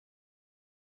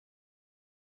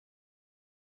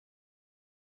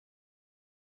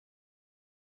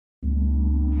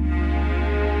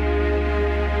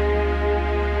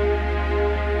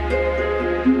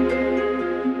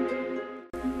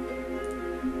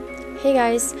Hey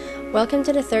guys, welcome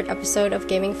to the third episode of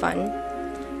Gaming Fun.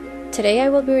 Today I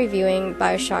will be reviewing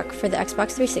BioShock for the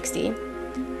Xbox 360.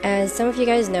 As some of you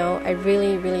guys know, I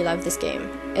really love this game.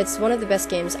 It's one of the best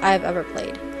games I've ever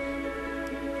played.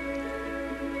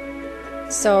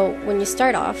 So when you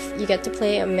start off, you get to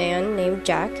play a man named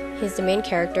Jack. He's the main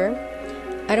character.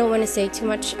 I don't want to say too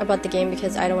much about the game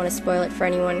because I don't want to spoil it for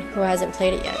anyone who hasn't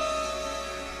played it yet.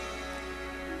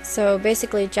 So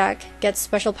basically Jack gets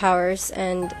special powers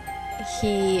and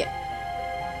he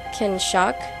can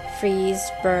shock, freeze,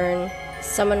 burn,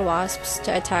 summon wasps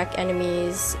to attack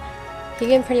enemies. He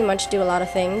can pretty much do a lot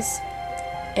of things.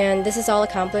 And this is all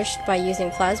accomplished by using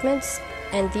plasmids,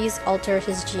 and these alter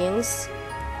his genes.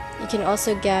 You can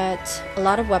also get a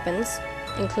lot of weapons,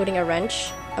 including a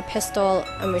wrench, a pistol,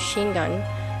 a machine gun,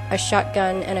 a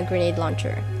shotgun, and a grenade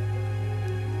launcher.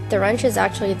 The wrench is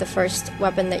actually the first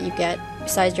weapon that you get,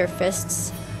 besides your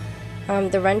fists.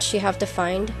 The wrench you have to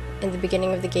find in the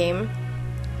beginning of the game.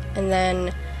 And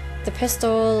then the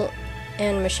pistol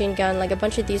and machine gun, like a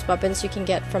bunch of these weapons you can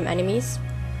get from enemies.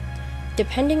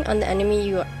 Depending on the enemy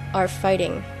you are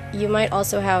fighting, you might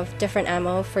also have different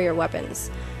ammo for your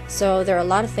weapons. So there are a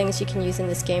lot of things you can use in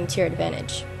this game to your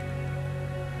advantage.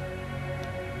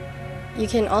 You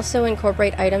can also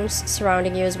incorporate items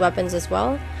surrounding you as weapons as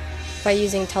well. By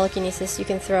using telekinesis, you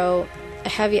can throw a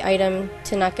heavy item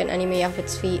to knock an enemy off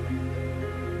its feet.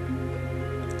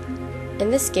 In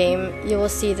this game, you will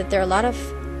see that there are a lot of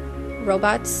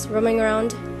robots roaming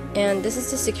around, and this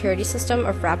is the security system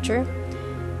of Rapture,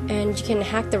 and you can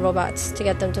hack the robots to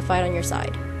get them to fight on your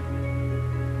side.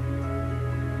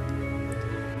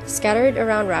 Scattered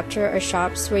around Rapture are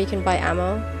shops where you can buy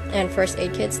ammo and first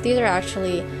aid kits. These are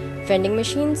actually vending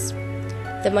machines.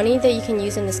 The money that you can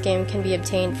use in this game can be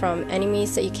obtained from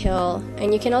enemies that you kill,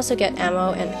 and you can also get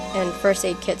ammo and first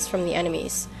aid kits from the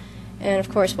enemies, and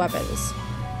of course weapons.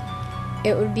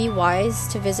 It would be wise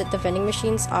to visit the vending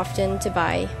machines often to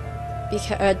buy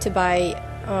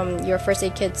your first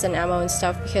aid kits and ammo and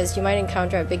stuff, because you might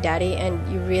encounter a Big Daddy and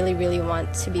you really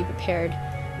want to be prepared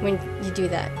when you do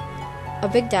that. A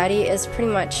Big Daddy is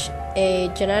pretty much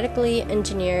a genetically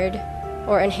engineered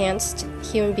or enhanced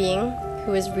human being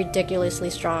who is ridiculously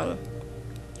strong.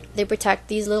 They protect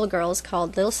these little girls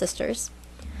called Little Sisters.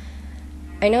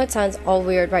 I know it sounds all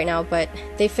weird right now, but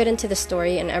they fit into the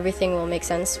story and everything will make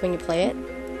sense when you play it.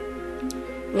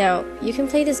 Now, you can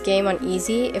play this game on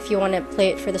easy if you want to play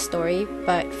it for the story,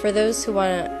 but for those who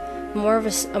want more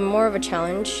of a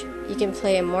challenge, you can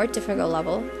play a more difficult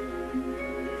level.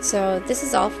 So this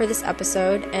is all for this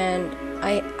episode, and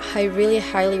I really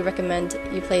highly recommend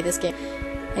you play this game.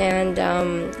 And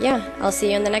yeah, I'll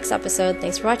see you in the next episode.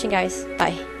 Thanks for watching, guys.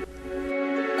 Bye.